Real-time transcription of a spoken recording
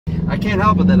I can't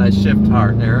help it that I shift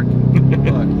hard, Eric.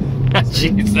 Look.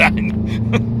 Jeez,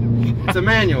 It's a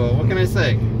manual. What can I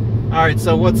say? All right,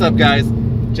 so what's up, guys?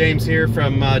 James here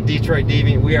from Detroit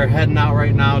Deviant. We are heading out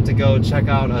right now to go check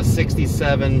out a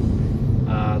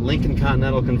 67 Lincoln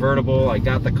Continental Convertible. I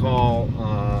got the call,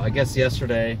 I guess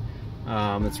yesterday.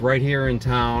 It's right here in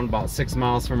town, about 6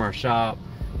 miles from our shop.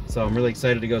 So I'm really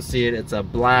excited to go see it. It's a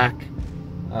black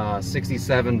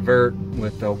 67 vert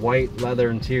with a white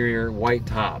leather interior, white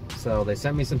top. So they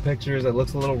sent me some pictures. It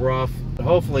looks a little rough, but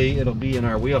hopefully it'll be in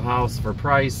our wheelhouse for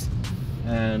price,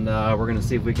 and we're gonna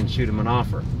see if we can shoot them an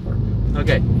offer.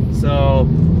 Okay, so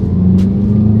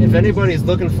if anybody's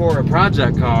looking for a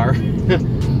project car,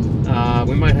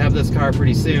 we might have this car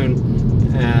pretty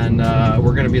soon, and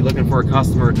we're going to be looking for a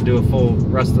customer to do a full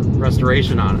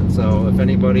restoration on it. So if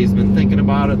anybody's been thinking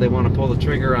about it, they want to pull the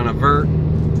trigger on a vert,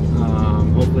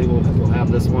 hopefully we'll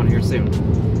have this one here soon.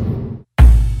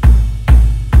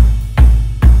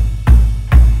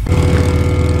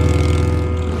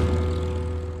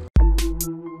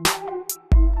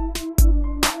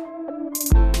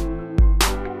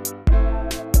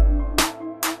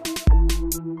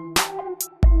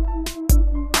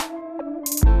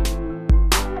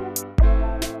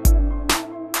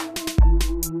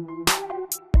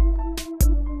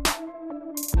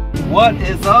 What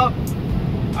is up?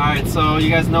 Alright, so you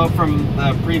guys know from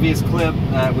the previous clip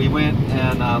that we went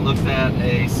and looked at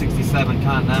a 67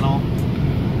 Continental.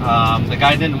 The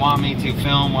guy didn't want me to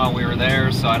film while we were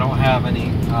there, so I don't have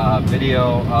any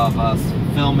video of us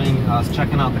filming, us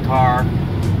checking out the car.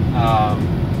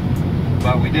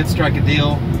 But we did strike a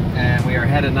deal, and we are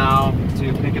headed now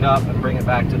to pick it up and bring it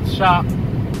back to the shop.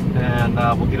 And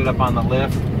we'll get it up on the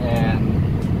lift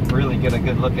and really get a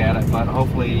good look at it, but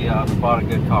hopefully we bought a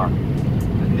good car.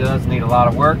 It does need a lot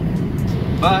of work,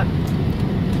 but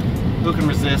who can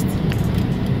resist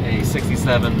a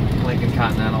 67 Lincoln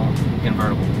Continental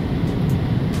Convertible?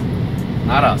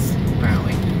 Not us,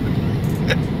 apparently.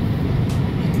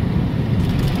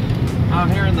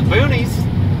 Out here in the boonies.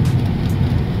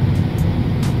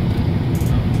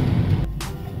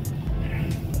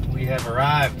 We have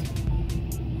arrived.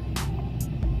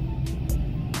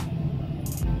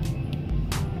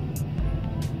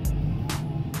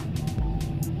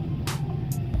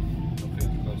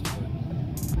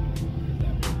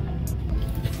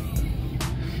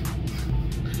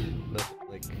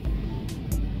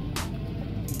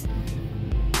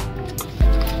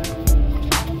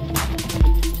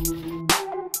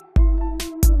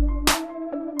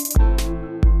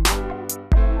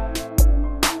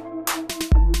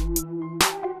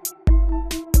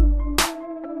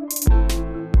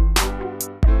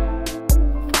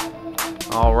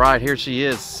 All right, here she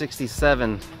is,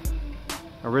 67,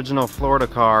 original Florida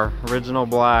car, original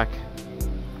black.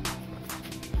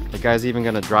 The guy's even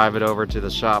gonna drive it over to the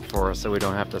shop for us so we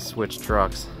don't have to switch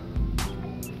trucks.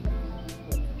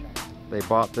 They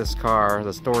bought this car,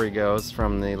 the story goes,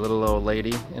 from the little old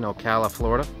lady in Ocala,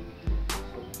 Florida.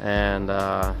 And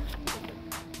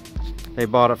they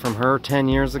bought it from her 10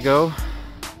 years ago,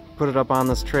 put it up on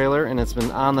this trailer, and it's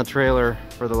been on the trailer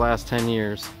for the last 10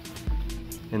 years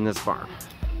in this barn.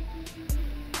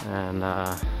 And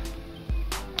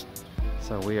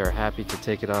so we are happy to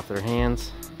take it off their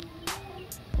hands,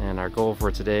 and our goal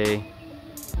for today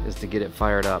is to get it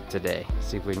fired up today,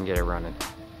 see if we can get it running.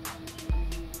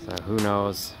 So who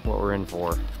knows what we're in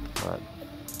for, but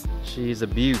she's a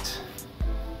beaut.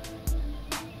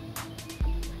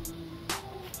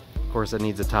 Of course it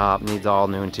needs a top, needs all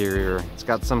new interior. It's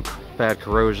got some bad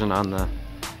corrosion on the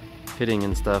pitting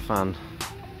and stuff on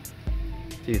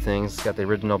few things. It's got the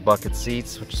original bucket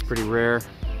seats, which is pretty rare.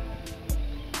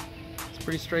 It's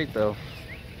pretty straight though.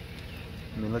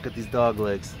 I mean, look at these dog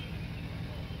legs.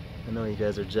 I know you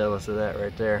guys are jealous of that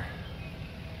right there.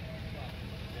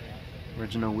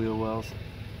 Original wheel wells.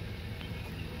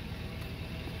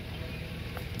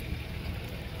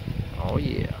 Oh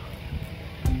yeah.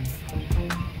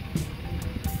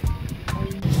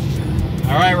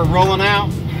 All right, we're rolling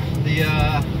out. The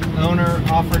owner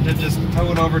offered to just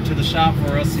tow it over to the shop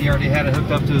for us. He already had it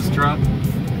hooked up to his truck.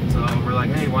 So we're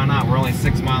like, hey, why not? We're only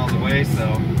 6 miles away,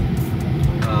 so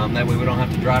that way we don't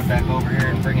have to drive back over here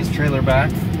and bring his trailer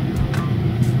back,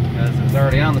 because it was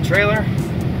already on the trailer.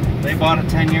 They bought it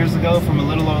 10 years ago from a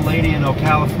little old lady in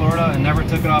Ocala, Florida, and never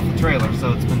took it off the trailer.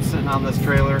 So it's been sitting on this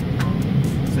trailer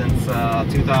since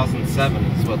 2007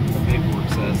 is what the paperwork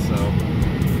says. So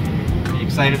are you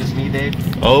excited as me, Dave?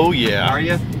 Oh yeah. Are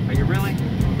you? Are you really?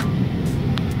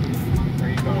 Are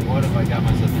you going, what have I got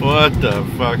myself in? What the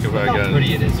fuck have I got? Look how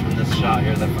pretty it is from this shot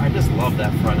here. I just love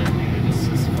that front end, dude. It's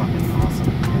just fucking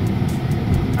awesome.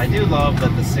 I do love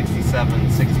that the 67,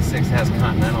 66 has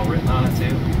Continental written on it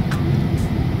too.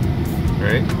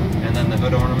 Right? And then the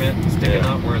hood ornament sticking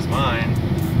up, whereas mine,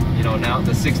 you know, now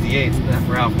the 68,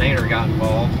 Ralph Nader got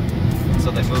involved,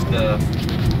 so they moved the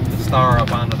star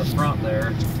up onto the front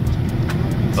there.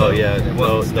 So oh yeah, it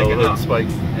no hood up. spike.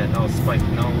 Yeah, no spike,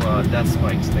 no death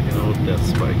spike sticking up. No death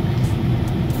spike.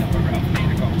 That's what Ralph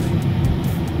Nader called it.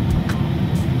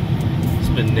 It's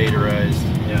been Naderized.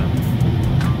 Yeah.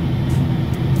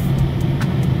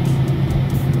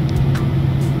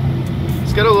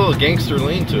 It's got a little gangster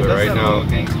lean to it right now. A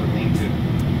little gangster lean to it.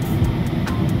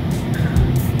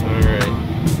 All right.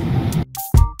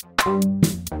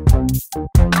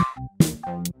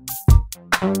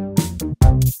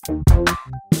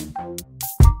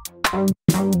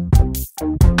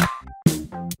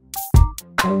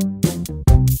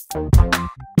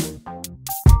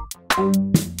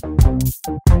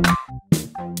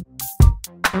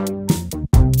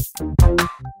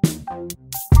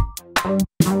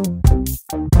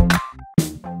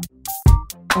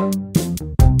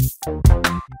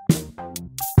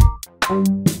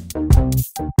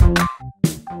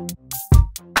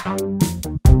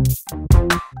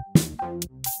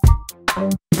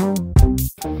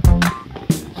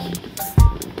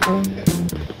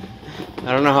 I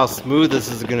don't know how smooth this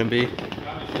is going to be.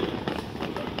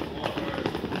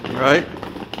 Right?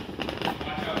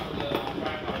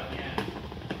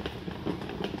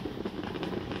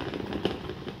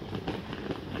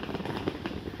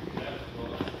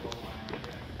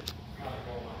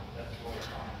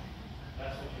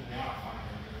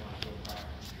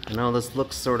 I know this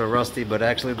looks sort of rusty, but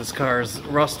actually this car is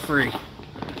rust-free.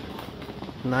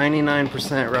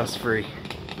 99% rust-free.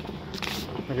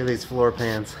 Look at these floor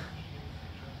pans.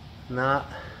 Not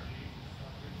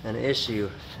an issue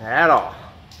at all.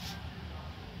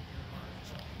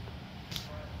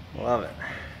 Love it.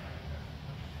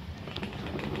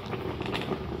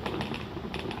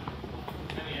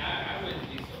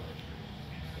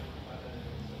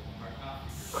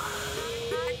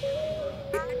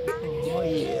 Oh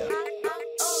yeah.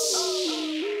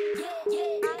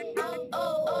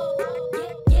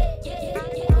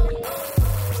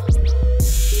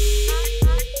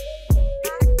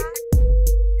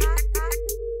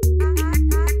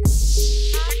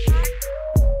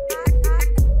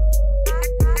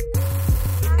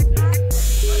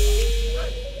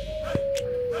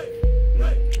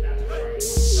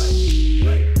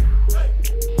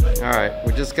 Alright,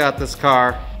 we just got this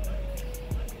car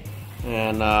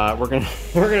and we're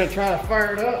gonna try to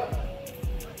fire it up.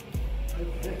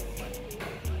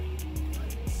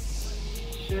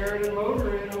 Sheridan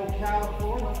Motor in old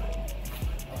California.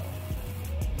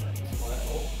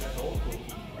 That's old school.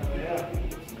 Oh, yeah.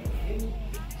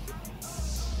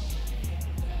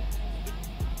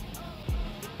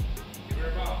 Give her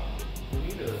a ball. We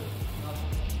need to.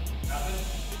 Nothing?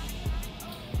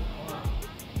 Hold on.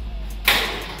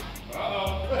 Uh-oh. Uh-oh.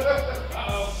 What is that?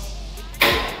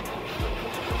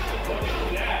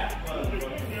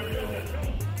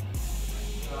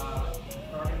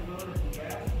 Starting motor from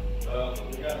gas?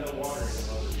 We got no water in the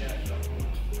motor. Yeah.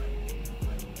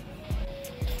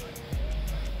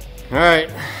 Alright,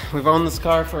 we've owned this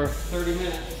car for 30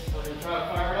 minutes. We're going to try to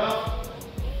fire it up.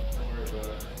 Don't worry about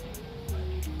it.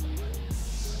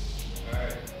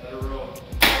 Alright, let it roll.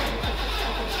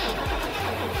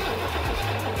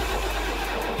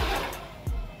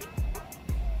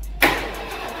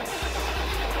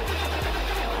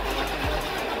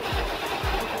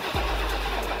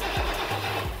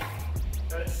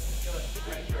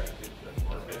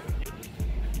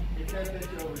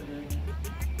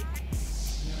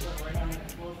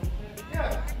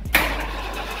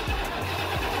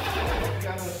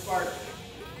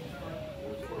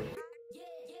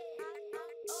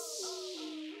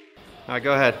 All right,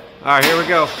 go ahead. All right, here we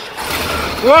go.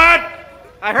 What?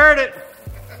 I heard it.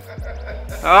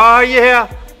 Oh, yeah.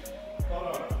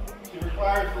 Hold on. It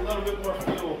requires a little bit more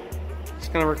fuel. It's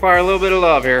going to require a little bit of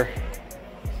love here.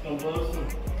 It's going to blow some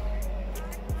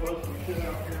shit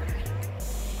out here.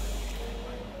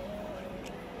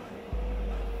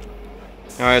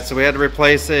 All right, so we had to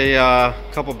replace a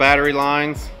couple battery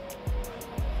lines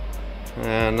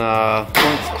and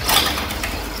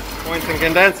points and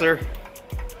condenser.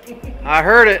 I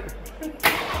heard it.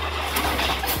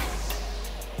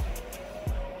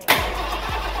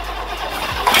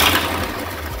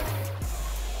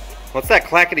 What's that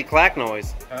clackety clack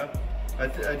noise? I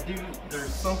do.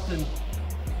 There's something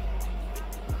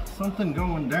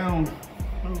going down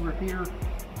over here.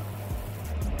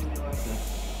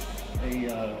 Maybe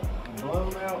like a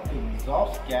blown out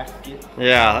exhaust gasket.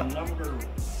 Yeah. Number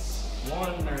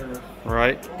 1 or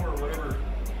Right. 4 or whatever.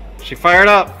 She fired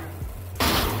up.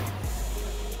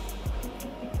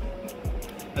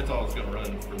 That's all it's gonna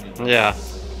run for me. Yeah.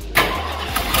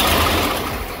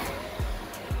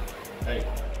 Hey.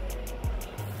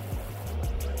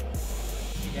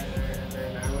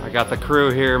 I got the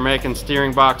crew here making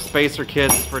steering box spacer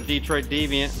kits for Detroit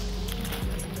Deviant.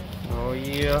 Oh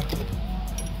yeah.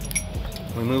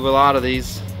 We move a lot of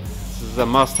these. This is a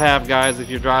must-have, guys, if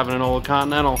you're driving an old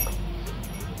Continental.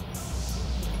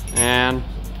 And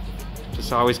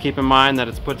just always keep in mind that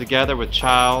it's put together with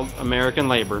child American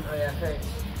labor. Oh yeah, thanks.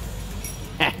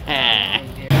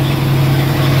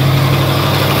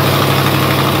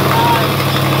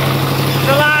 It's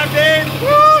alive, dude!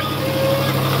 Woo!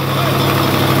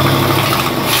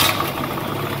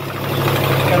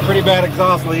 Got a pretty bad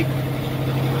exhaust leak.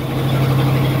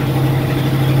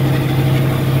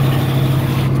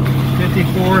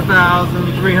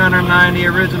 54,390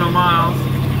 original miles.